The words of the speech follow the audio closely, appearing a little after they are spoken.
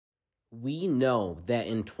We know that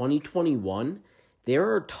in 2021,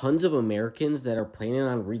 there are tons of Americans that are planning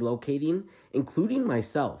on relocating, including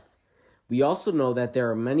myself. We also know that there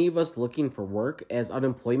are many of us looking for work as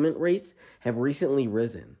unemployment rates have recently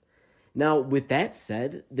risen. Now, with that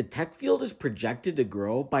said, the tech field is projected to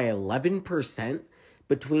grow by 11%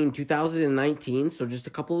 between 2019, so just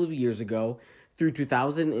a couple of years ago, through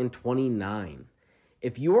 2029.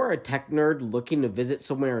 If you are a tech nerd looking to visit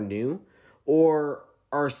somewhere new, or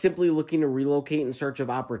are simply looking to relocate in search of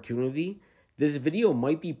opportunity, this video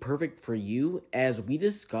might be perfect for you as we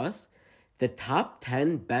discuss the top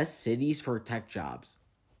 10 best cities for tech jobs.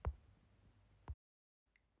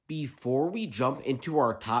 Before we jump into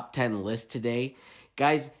our top 10 list today,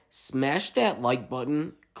 guys, smash that like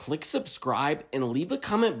button, click subscribe, and leave a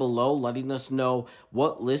comment below letting us know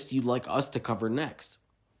what list you'd like us to cover next.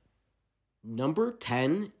 Number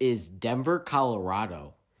 10 is Denver,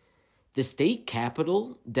 Colorado. The state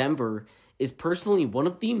capital, Denver, is personally one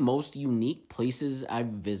of the most unique places I've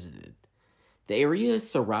visited. The area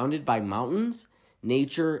is surrounded by mountains,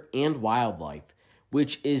 nature, and wildlife,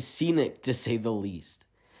 which is scenic to say the least.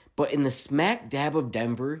 But in the smack dab of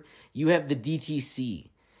Denver, you have the DTC.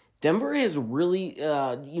 Denver has really,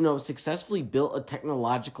 successfully built a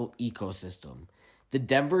technological ecosystem. The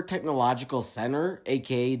Denver Technological Center,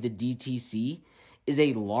 aka the DTC, is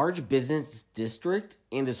a large business district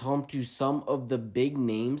and is home to some of the big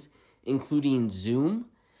names, including Zoom,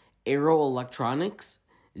 Arrow Electronics,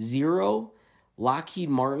 Xero, Lockheed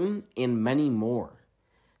Martin, and many more.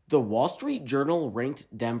 The Wall Street Journal ranked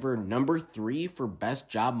Denver number 3 for best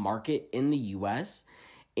job market in the U.S.,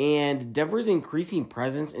 and Denver's increasing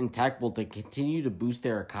presence in tech will continue to boost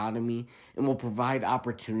their economy and will provide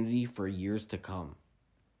opportunity for years to come.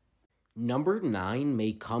 Number 9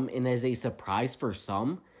 may come in as a surprise for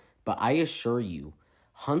some, but I assure you,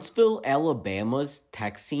 Huntsville, Alabama's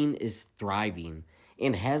tech scene is thriving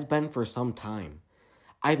and has been for some time.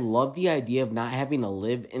 I love the idea of not having to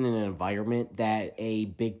live in an environment that a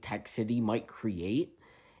big tech city might create,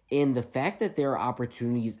 and the fact that there are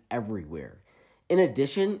opportunities everywhere. In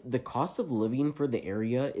addition, the cost of living for the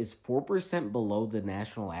area is 4% below the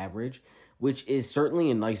national average, which is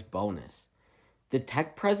certainly a nice bonus. The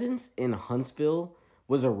tech presence in Huntsville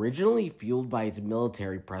was originally fueled by its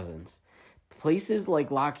military presence. Places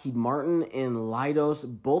like Lockheed Martin and Leidos,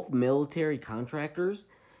 both military contractors,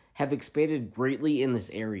 have expanded greatly in this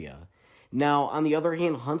area. Now, on the other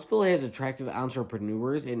hand, Huntsville has attracted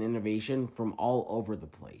entrepreneurs and innovation from all over the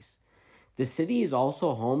place. The city is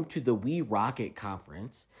also home to the We Rocket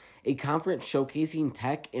Conference, a conference showcasing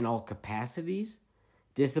tech in all capacities,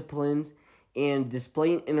 disciplines, and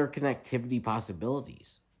displaying interconnectivity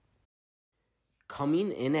possibilities.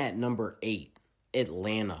 Coming in at number 8,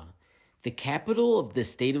 Atlanta. The capital of the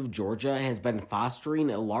state of Georgia has been fostering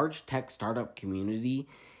a large tech startup community,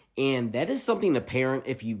 and that is something apparent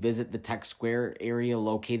if you visit the Tech Square area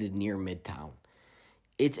located near Midtown.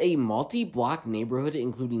 It's a multi-block neighborhood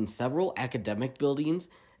including several academic buildings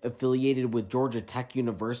affiliated with Georgia Tech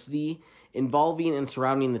University, involving and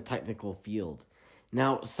surrounding the technical field.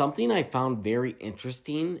 Now, something I found very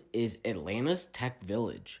interesting is Atlanta's Tech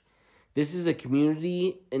Village. This is a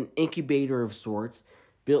community, an incubator of sorts,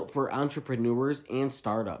 built for entrepreneurs and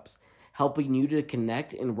startups, helping you to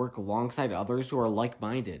connect and work alongside others who are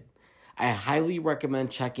like-minded. I highly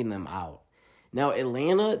recommend checking them out. Now,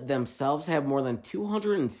 Atlanta themselves have more than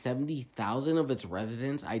 270,000 of its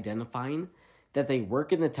residents identifying that they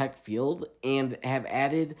work in the tech field and have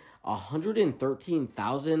added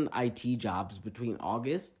 113,000 IT jobs between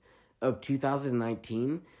August of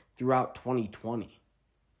 2019 throughout 2020.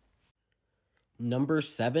 Number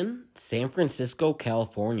 7, San Francisco,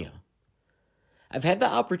 California. I've had the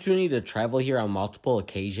opportunity to travel here on multiple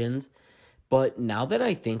occasions, but now that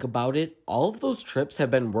I think about it, all of those trips have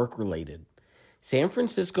been work-related. San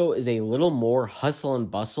Francisco is a little more hustle and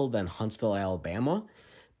bustle than Huntsville, Alabama,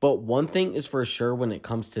 but one thing is for sure when it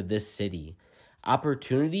comes to this city.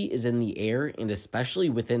 Opportunity is in the air, and especially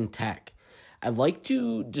within tech. I'd like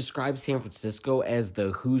to describe San Francisco as the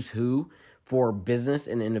who's who for business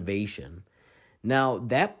and innovation. Now,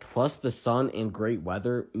 that plus the sun and great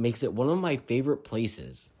weather makes it one of my favorite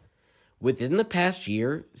places. Within the past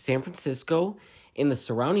year, San Francisco and the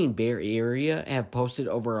surrounding Bay Area have posted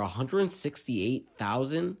over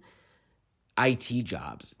 168,000 IT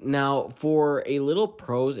jobs. Now, for a little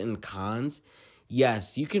pros and cons,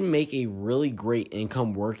 yes, you can make a really great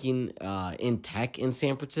income working in tech in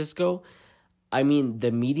San Francisco. I mean,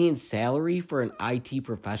 the median salary for an IT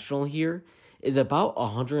professional here is about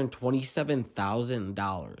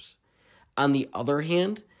 $127,000. On the other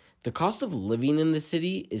hand, The cost of living in the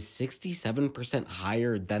city is 67%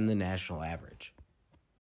 higher than the national average.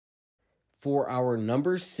 For our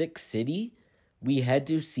number 6 city, we head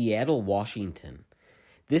to Seattle, Washington.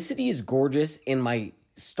 This city is gorgeous, and my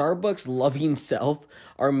Starbucks loving self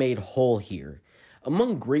are made whole here.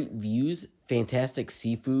 Among great views, fantastic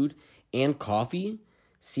seafood, and coffee,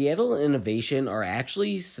 Seattle and innovation are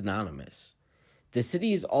actually synonymous. The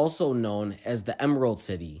city is also known as the Emerald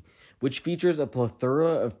City, which features a plethora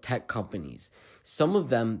of tech companies, some of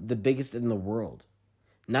them the biggest in the world.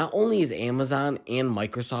 Not only is Amazon and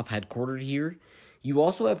Microsoft headquartered here, you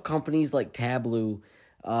also have companies like Tableau,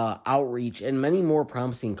 Outreach, and many more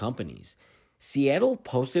promising companies. Seattle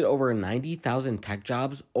posted over 90,000 tech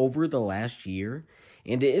jobs over the last year,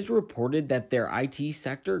 and it is reported that their IT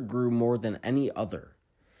sector grew more than any other.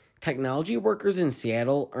 Technology workers in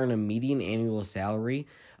Seattle earn a median annual salary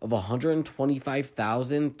of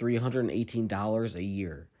 $125,318 a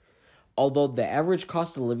year. Although the average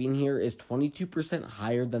cost of living here is 22%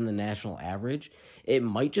 higher than the national average, it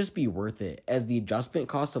might just be worth it as the adjustment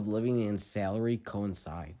cost of living and salary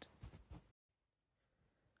coincide.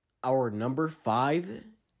 Our number 5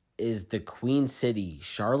 is the Queen City,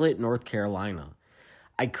 Charlotte, North Carolina.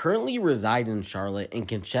 I currently reside in Charlotte and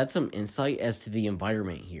can shed some insight as to the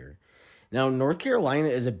environment here. Now, North Carolina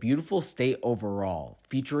is a beautiful state overall,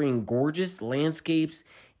 featuring gorgeous landscapes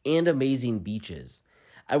and amazing beaches.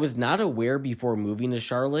 I was not aware before moving to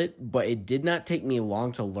Charlotte, but it did not take me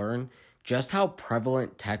long to learn just how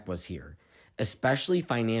prevalent tech was here, especially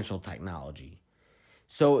financial technology.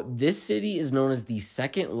 So this city is known as the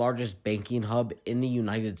second largest banking hub in the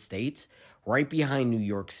United States, right behind New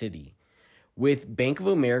York City. With Bank of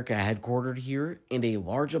America headquartered here and a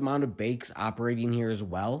large amount of banks operating here as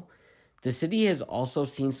well, the city has also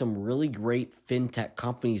seen some really great fintech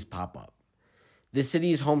companies pop up. The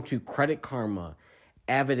city is home to Credit Karma,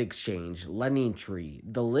 Avid Exchange, Lending Tree,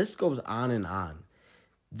 the list goes on and on.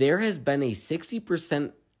 There has been a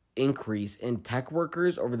 60% increase in tech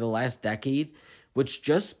workers over the last decade, which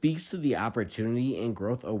just speaks to the opportunity and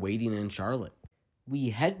growth awaiting in Charlotte. We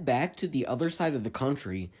head back to the other side of the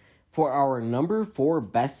country for our number 4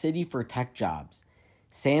 best city for tech jobs,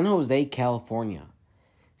 San Jose, California.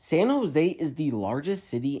 San Jose is the largest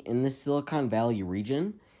city in the Silicon Valley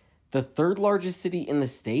region, the 3rd largest city in the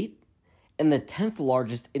state, and the 10th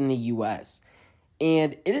largest in the U.S.,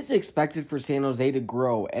 and it is expected for San Jose to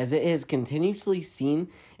grow as it has continuously seen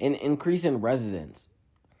an increase in residents.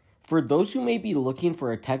 For those who may be looking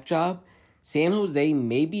for a tech job, San Jose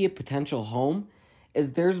may be a potential home as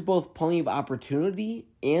there's both plenty of opportunity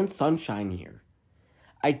and sunshine here.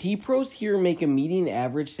 IT pros here make a median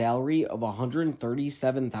average salary of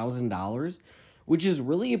 $137,000, which is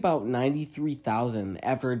really about $93,000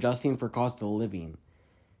 after adjusting for cost of living.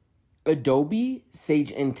 Adobe,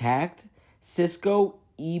 Sage Intacct, Cisco,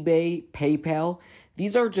 eBay, PayPal,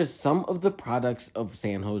 these are just some of the products of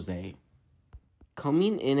San Jose.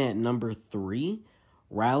 Coming in at number 3,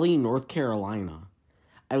 Raleigh, North Carolina.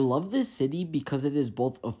 I love this city because it is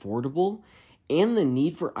both affordable and the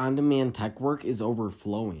need for on-demand tech work is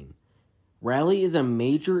overflowing. Raleigh is a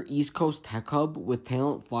major East Coast tech hub with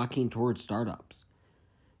talent flocking towards startups.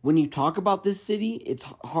 When you talk about this city, it's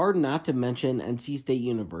hard not to mention NC State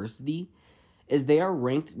University, as they are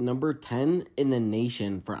ranked number 10 in the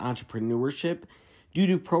nation for entrepreneurship due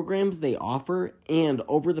to programs they offer, and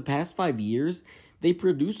over the past 5 years, they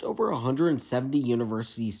produced over 170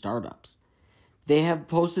 university startups. They have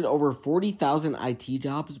posted over 40,000 IT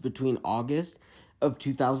jobs between August of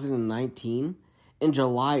 2019 and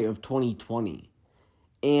July of 2020.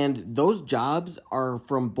 And those jobs are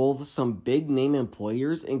from both some big name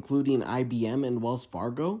employers, including IBM and Wells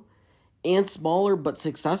Fargo, and smaller but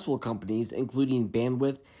successful companies, including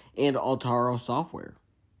Bandwidth and Altaro Software.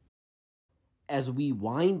 As we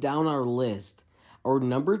wind down our list, our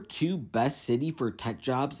number 2 best city for tech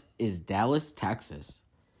jobs is Dallas, Texas.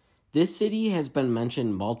 This city has been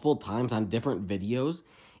mentioned multiple times on different videos,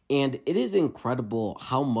 and it is incredible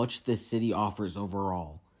how much this city offers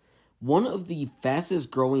overall. One of the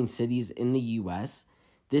fastest growing cities in the U.S.,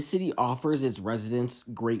 this city offers its residents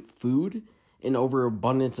great food, an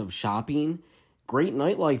overabundance of shopping, great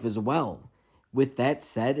nightlife as well. With that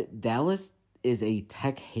said, Dallas is a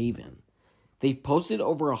tech haven. They've posted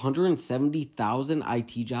over 170,000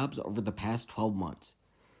 IT jobs over the past 12 months.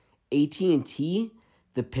 AT&T,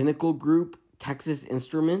 the Pinnacle Group, Texas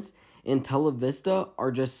Instruments, and Televista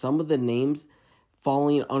are just some of the names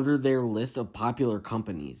falling under their list of popular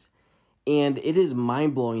companies. And it is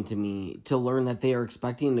mind-blowing to me to learn that they are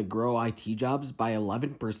expecting to grow IT jobs by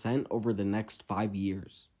 11% over the next 5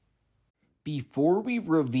 years. Before we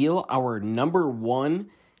reveal our number 1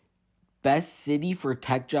 best city for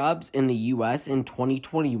tech jobs in the US in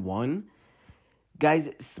 2021. Guys,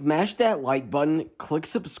 smash that like button, click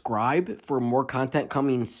subscribe for more content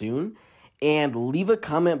coming soon, and leave a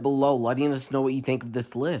comment below letting us know what you think of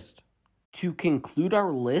this list. To conclude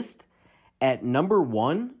our list, at number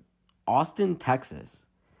 1, Austin, Texas.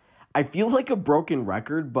 I feel like a broken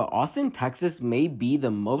record, but Austin, Texas may be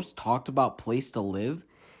the most talked about place to live,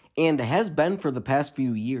 and has been for the past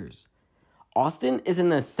few years. Austin is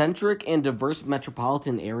an eccentric and diverse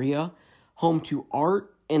metropolitan area, home to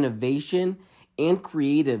art, innovation, and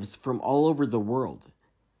creatives from all over the world.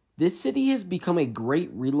 This city has become a great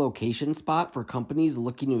relocation spot for companies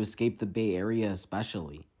looking to escape the Bay Area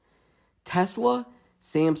especially. Tesla,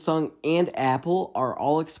 Samsung, and Apple are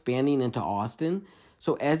all expanding into Austin,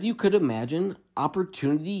 so as you could imagine,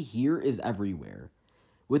 opportunity here is everywhere.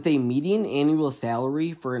 With a median annual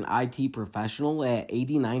salary for an IT professional at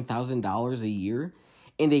 $89,000 a year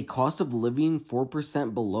and a cost of living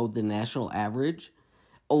 4% below the national average,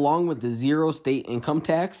 along with the zero state income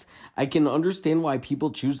tax, I can understand why people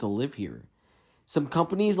choose to live here. Some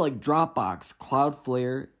companies like Dropbox,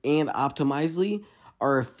 Cloudflare, and Optimizely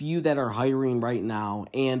are a few that are hiring right now,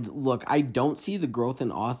 and look, I don't see the growth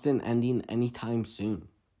in Austin ending anytime soon.